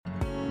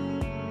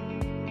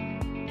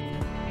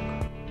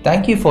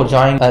Thank you for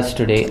joining us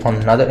today on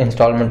another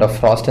installment of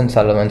Frost &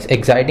 Sullivan's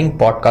exciting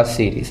podcast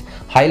series,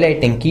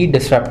 highlighting key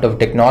disruptive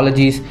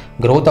technologies,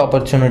 growth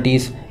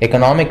opportunities,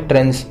 economic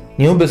trends,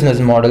 new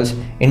business models,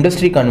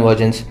 industry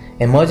convergence,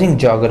 emerging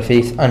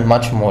geographies, and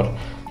much more.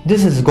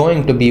 This is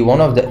going to be one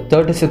of the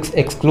 36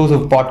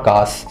 exclusive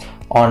podcasts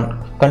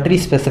on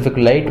country-specific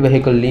light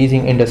vehicle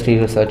leasing industry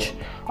research.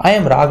 I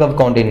am Raghav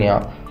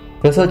Kaundinya,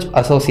 Research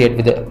Associate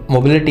with the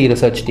Mobility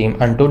Research Team,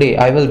 and today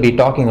I will be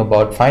talking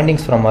about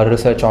findings from our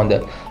research on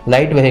the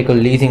light vehicle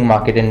leasing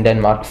market in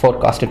Denmark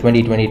forecast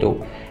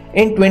 2022.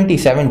 In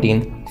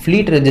 2017,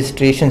 fleet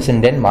registrations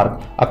in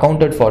Denmark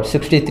accounted for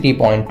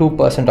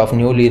 63.2% of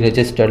newly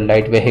registered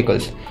light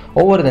vehicles.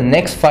 Over the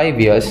next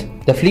 5 years,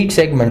 the fleet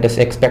segment is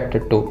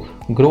expected to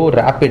grow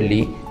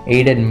rapidly,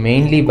 aided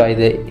mainly by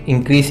the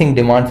increasing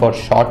demand for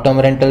short-term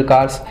rental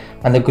cars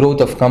and the growth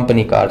of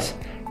company cars.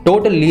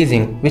 Total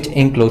leasing, which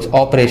includes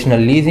operational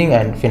leasing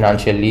and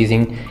financial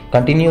leasing,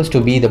 continues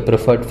to be the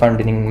preferred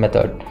funding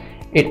method.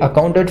 It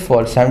accounted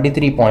for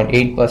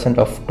 73.8%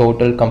 of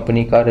total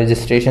company car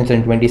registrations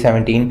in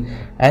 2017,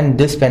 and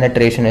this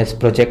penetration is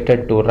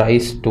projected to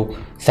rise to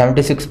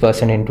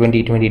 76% in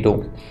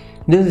 2022.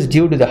 This is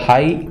due to the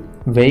high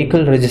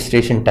vehicle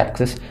registration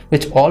taxes,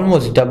 which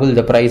almost double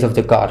the price of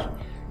the car.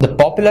 The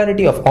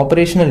popularity of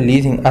operational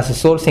leasing as a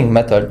sourcing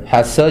method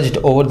has surged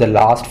over the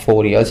last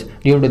 4 years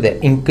due to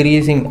the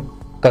increasing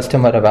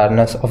customer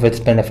awareness of its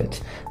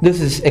benefits.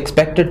 This is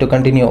expected to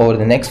continue over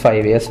the next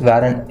 5 years,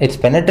 wherein its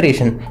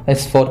penetration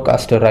is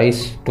forecast to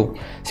rise to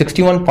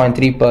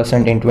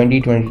 61.3% in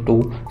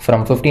 2022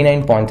 from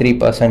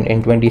 59.3%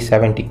 in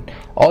 2017.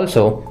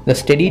 Also, the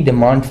steady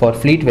demand for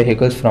fleet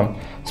vehicles from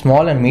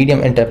small and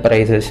medium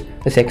enterprises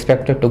is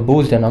expected to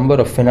boost the number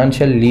of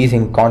financial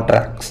leasing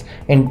contracts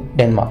in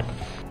Denmark.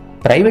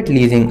 Private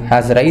leasing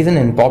has risen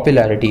in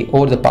popularity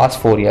over the past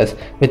 4 years,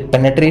 with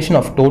penetration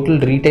of total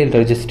retail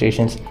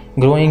registrations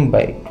growing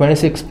by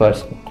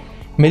 26%.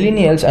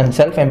 Millennials and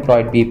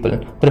self-employed people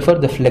prefer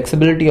the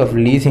flexibility of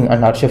leasing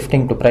and are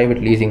shifting to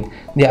private leasing.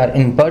 They are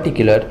in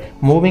particular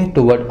moving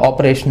toward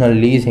operational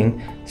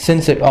leasing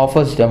since it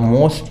offers the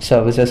most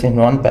services in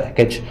one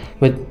package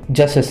with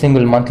just a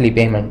single monthly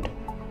payment.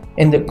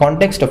 In the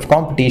context of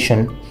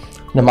competition,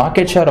 the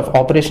market share of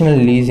operational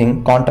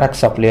leasing contract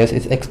suppliers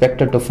is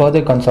expected to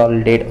further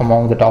consolidate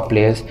among the top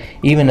players,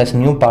 even as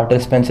new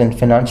participants in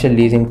financial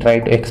leasing try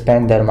to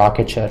expand their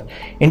market share.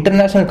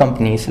 International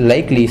companies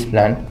like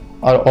LeasePlan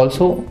are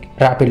also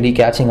rapidly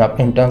catching up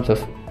in terms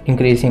of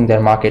increasing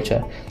their market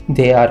share.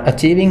 They are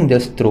achieving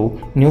this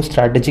through new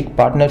strategic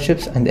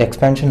partnerships and the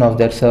expansion of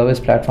their service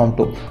platform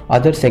to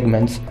other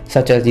segments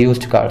such as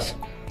used cars.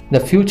 The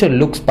future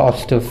looks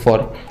positive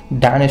for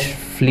Danish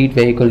fleet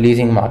vehicle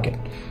leasing market.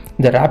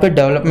 The rapid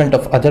development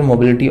of other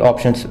mobility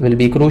options will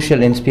be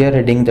crucial in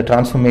spearheading the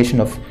transformation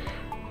of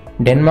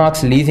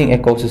Denmark's leasing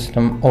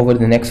ecosystem over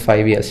the next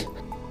 5 years.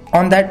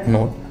 On that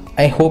note,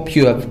 I hope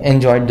you have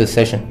enjoyed this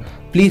session.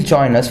 Please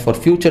join us for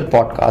future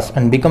podcasts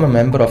and become a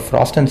member of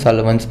Frost &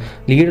 Sullivan's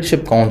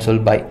Leadership Council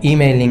by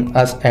emailing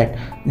us at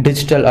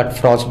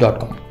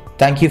digital@frost.com.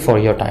 Thank you for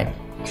your time.